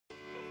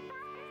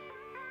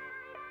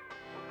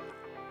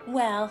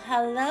Well,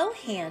 hello,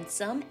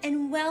 handsome,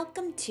 and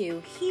welcome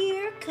to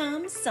Here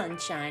Comes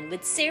Sunshine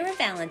with Sarah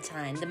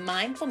Valentine, the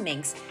Mindful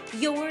Minx,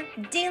 your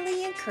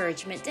daily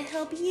encouragement to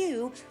help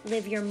you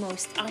live your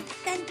most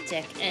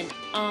authentic and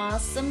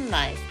awesome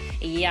life.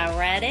 Ya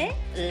ready?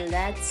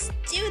 Let's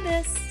do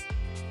this.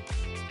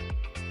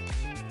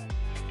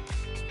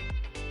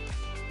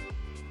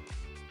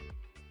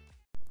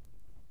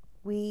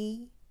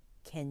 We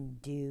can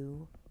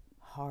do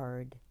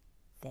hard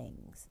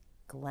things.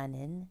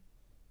 Glennon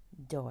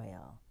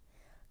Doyle.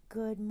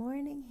 Good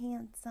morning,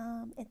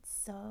 handsome. It's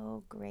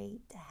so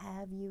great to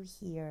have you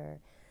here.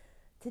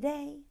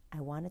 Today,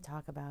 I want to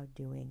talk about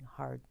doing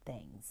hard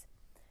things.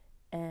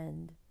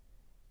 And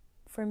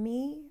for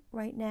me,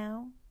 right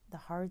now, the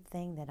hard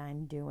thing that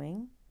I'm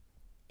doing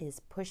is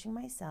pushing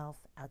myself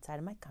outside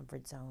of my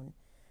comfort zone,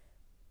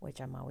 which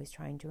I'm always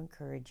trying to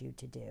encourage you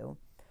to do,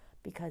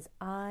 because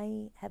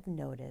I have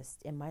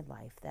noticed in my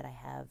life that I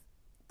have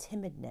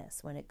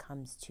timidness when it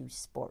comes to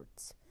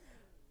sports.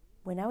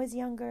 When I was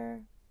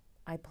younger,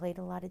 I played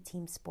a lot of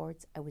team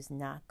sports. I was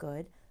not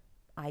good.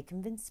 I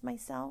convinced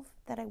myself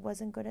that I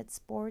wasn't good at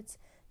sports,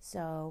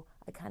 so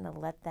I kind of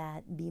let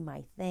that be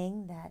my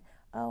thing that,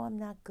 oh, I'm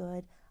not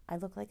good. I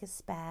look like a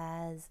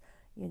spaz.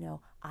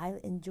 I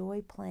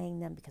enjoy playing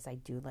them because I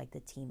do like the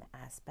team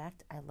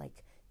aspect. I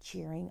like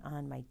cheering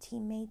on my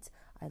teammates.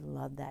 I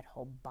love that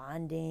whole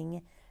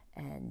bonding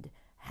and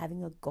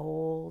having a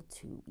goal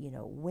to,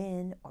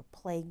 win or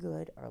play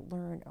good or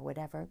learn or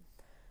whatever.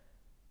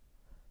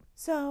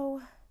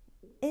 So,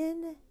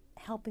 in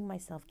helping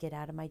myself get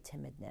out of my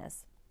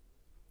timidness,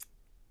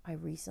 I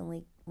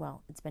recently,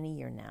 it's been a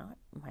year now,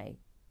 my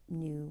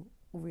new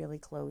really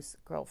close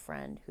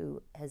girlfriend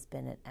who has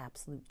been an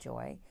absolute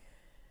joy,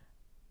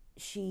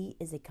 she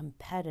is a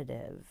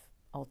competitive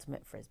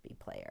ultimate frisbee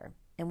player.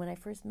 And when I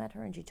first met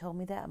her and she told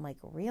me that, I'm like,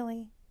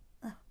 really?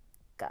 Oh,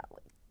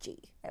 golly,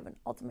 gee, I have an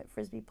ultimate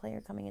frisbee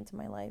player coming into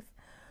my life.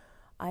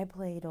 I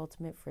played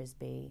ultimate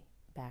frisbee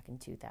back in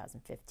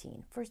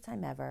 2015, first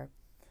time ever.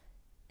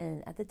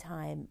 And at the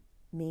time,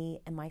 me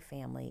and my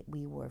family,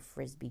 we were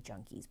frisbee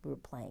junkies. We were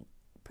playing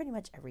pretty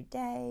much every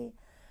day.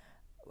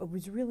 I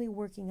was really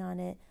working on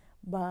it,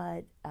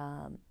 but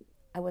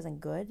I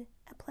wasn't good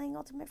at playing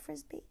ultimate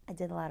frisbee. I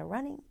did a lot of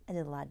running. I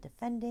did a lot of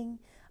defending.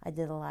 I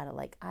did a lot of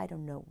I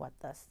don't know what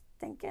the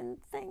stinking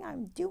thing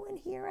I'm doing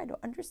here. I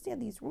don't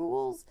understand these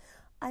rules.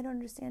 I don't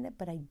understand it,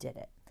 but I did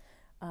it.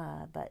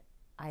 But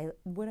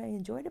what I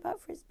enjoyed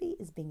about frisbee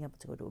is being able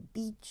to go to a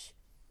beach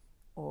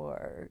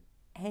or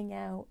hang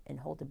out and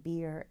hold a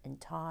beer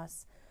and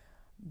toss.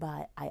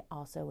 But I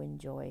also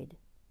enjoyed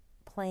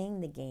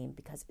playing the game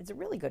because it's a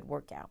really good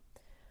workout.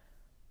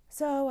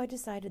 So I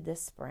decided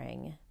this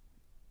spring,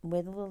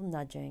 with a little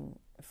nudging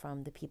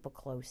from the people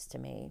close to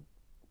me,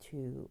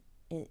 to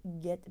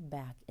get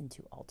back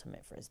into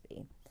ultimate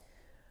frisbee.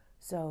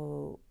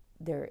 So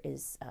there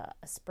is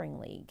a spring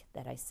league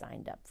that I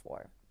signed up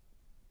for.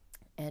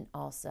 And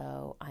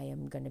also I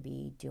am going to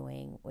be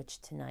doing, which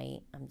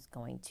tonight I'm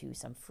going to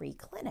some free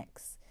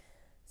clinics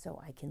so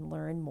I can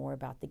learn more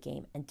about the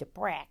game and to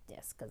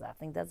practice, because I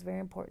think that's very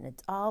important.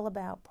 It's all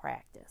about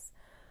practice.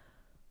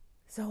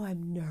 So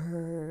I'm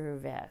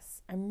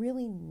nervous. I'm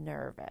really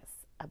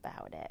nervous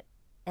about it.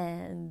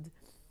 And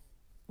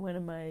one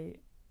of my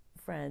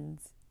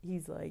friends,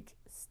 he's like,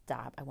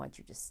 stop. I want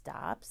you to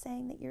stop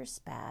saying that you're a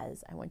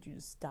spaz. I want you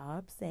to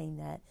stop saying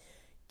that.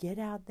 Get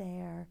out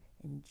there,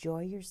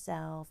 enjoy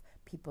yourself.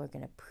 People are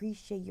going to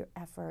appreciate your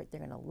effort. They're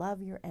going to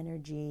love your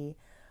energy.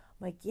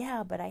 I'm like,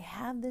 yeah, but I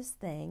have this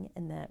thing,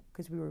 and that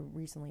because we were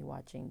recently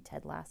watching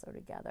Ted Lasso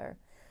together,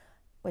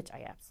 which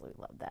I absolutely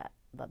love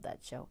that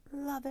show.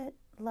 Love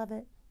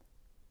it.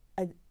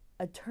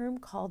 A term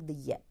called the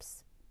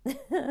yips.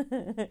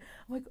 I'm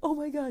like, oh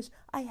my gosh,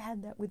 I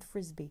had that with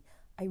frisbee.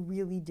 I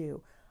really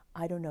do.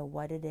 I don't know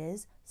what it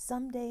is.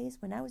 Some days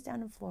when I was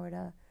down in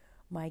Florida,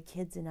 my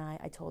kids and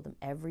I told them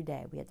every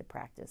day we had to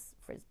practice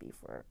frisbee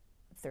for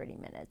 30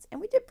 minutes.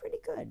 And we did pretty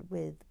good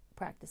with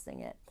practicing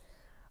it.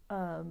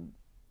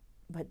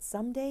 But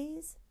some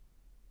days,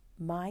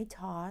 my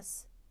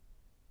toss,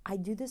 I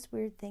do this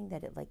weird thing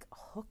that it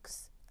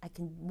hooks. I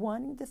can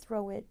want to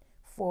throw it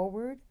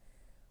forward,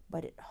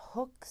 but it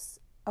hooks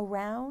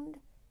around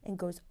and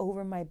goes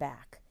over my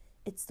back.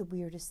 It's the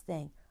weirdest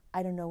thing.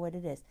 I don't know what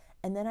it is.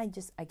 And then I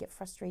get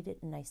frustrated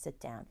and I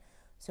sit down.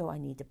 So I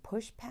need to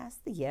push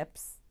past the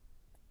yips.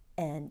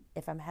 And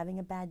if I'm having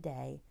a bad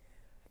day,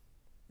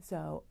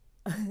 so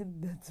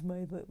that's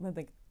my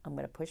thing. I'm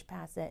going to push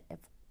past it if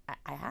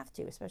I have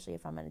to, especially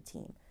if I'm on a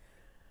team.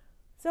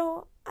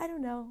 So I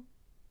don't know.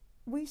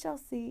 We shall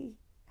see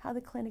how the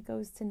clinic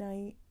goes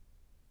tonight.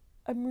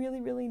 I'm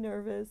really, really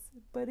nervous.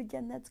 But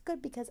again, that's good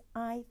because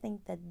I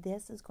think that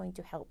this is going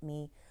to help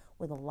me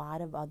with a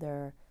lot of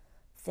other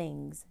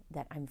things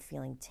that I'm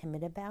feeling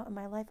timid about in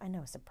my life. I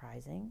know it's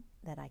surprising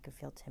that I could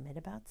feel timid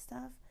about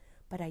stuff,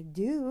 but I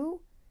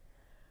do.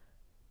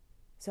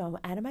 So I'm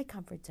out of my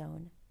comfort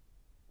zone.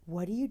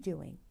 What are you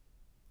doing?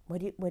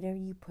 What are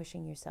you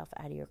pushing yourself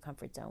out of your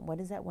comfort zone? What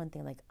is that one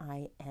thing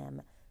I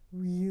am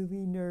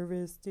really nervous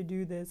nervous to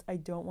do this. I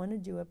don't want to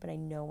do it, but I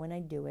know when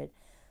I do it,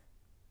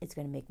 it's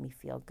going to make me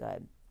feel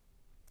good.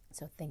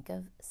 So think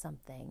of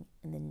something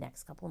in the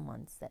next couple of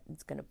months that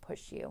it's going to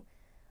push you.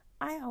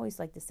 I always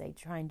like to say,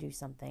 try and do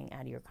something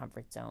out of your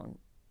comfort zone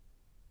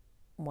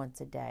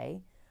once a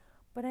day.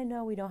 But I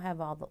know we don't have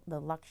all the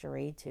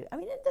luxury to,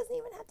 it doesn't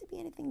even have to be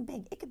anything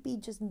big. It could be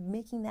just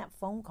making that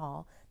phone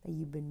call that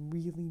you've been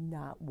really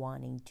not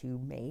wanting to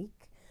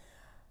make.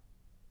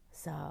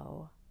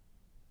 So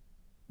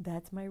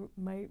that's my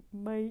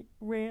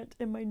rant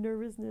and my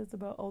nervousness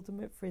about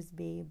Ultimate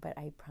Frisbee. But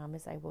I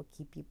promise I will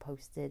keep you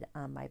posted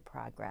on my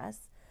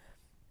progress.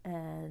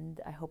 And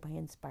I hope I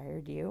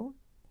inspired you.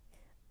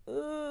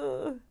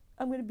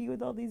 I'm going to be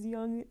with all these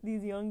young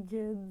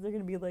kids. They're going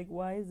to be like,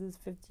 why is this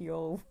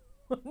 50-year-old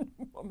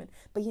woman?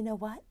 But you know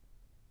what?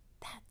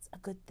 That's a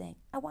good thing.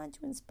 I want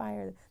to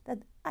inspire that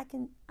I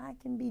can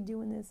be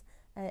doing this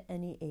at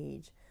any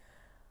age.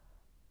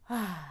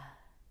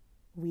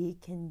 We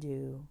can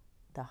do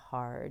the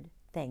hard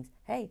things.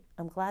 Hey,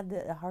 I'm glad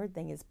that the hard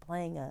thing is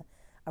playing a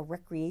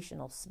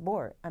recreational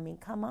sport.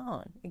 Come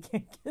on. It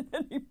can't get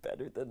any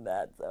better than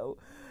that. So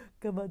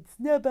come on,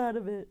 snap out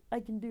of it.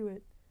 I can do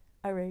it.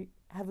 All right.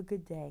 Have a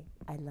good day.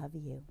 I love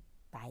you.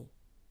 Bye.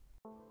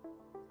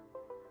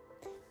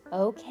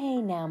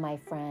 Okay, now, my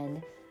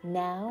friend.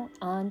 Now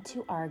on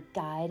to our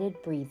guided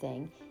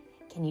breathing.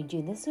 Can you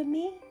do this with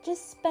me?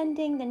 Just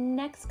spending the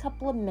next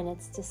couple of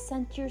minutes to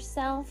center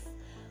yourself.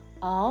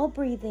 All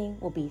breathing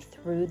will be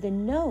through the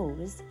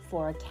nose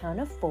for a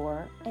count of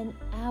 4 and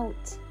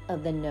out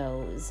of the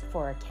nose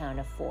for a count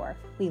of 4.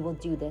 We will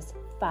do this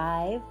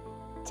 5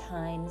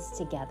 times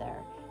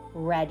together.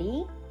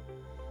 Ready?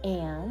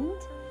 And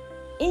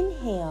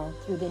inhale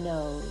through the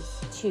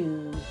nose,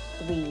 2,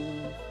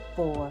 3,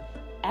 4.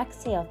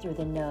 Exhale through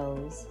the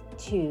nose,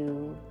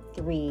 2,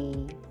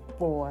 3,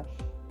 4.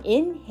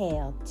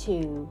 Inhale,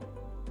 2,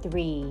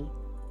 3,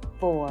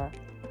 4.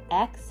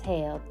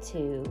 Exhale,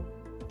 2,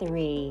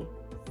 3,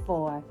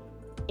 4.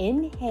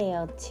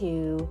 Inhale,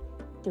 2,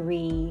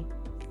 3,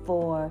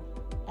 4.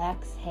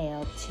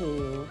 Exhale,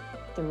 2,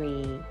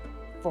 3,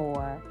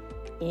 4.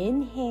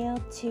 Inhale,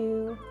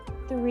 2,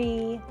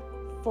 3,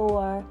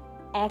 4.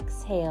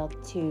 Exhale,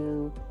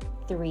 2,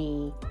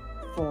 3,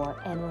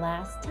 4. And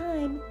last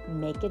time,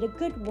 make it a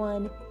good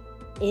one.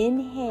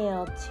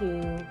 Inhale,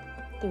 2,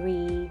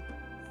 3,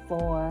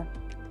 4.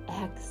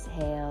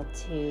 Exhale,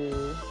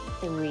 2,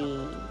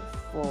 3,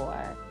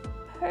 4.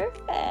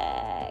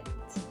 Perfect.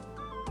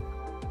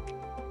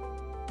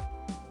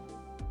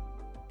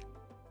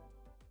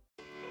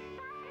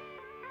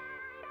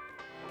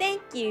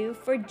 Thank you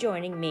for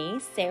joining me,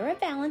 Sarah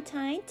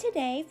Valentine,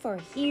 today for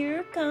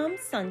Here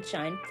Comes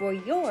Sunshine for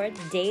your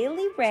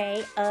daily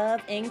ray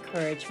of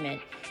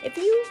encouragement. If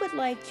you would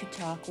like to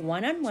talk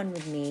one-on-one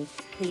with me,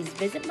 please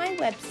visit my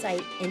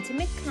website,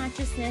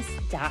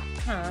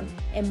 intimateconsciousness.com,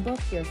 and book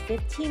your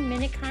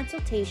 15-minute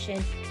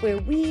consultation where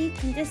we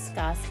can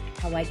discuss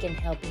how I can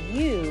help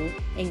you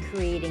in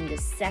creating the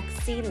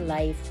sexy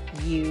life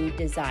you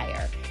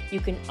desire.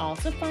 You can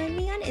also find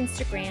me on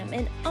Instagram,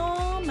 and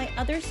all my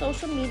other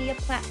social media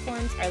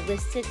platforms are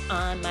listed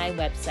on my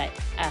website.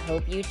 I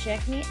hope you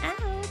check me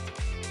out.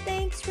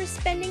 Thanks for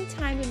spending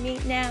time with me.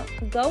 Now,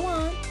 go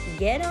on,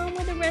 get on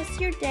with the rest of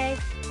your day,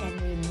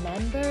 and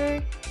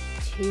remember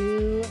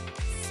to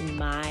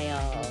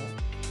smile.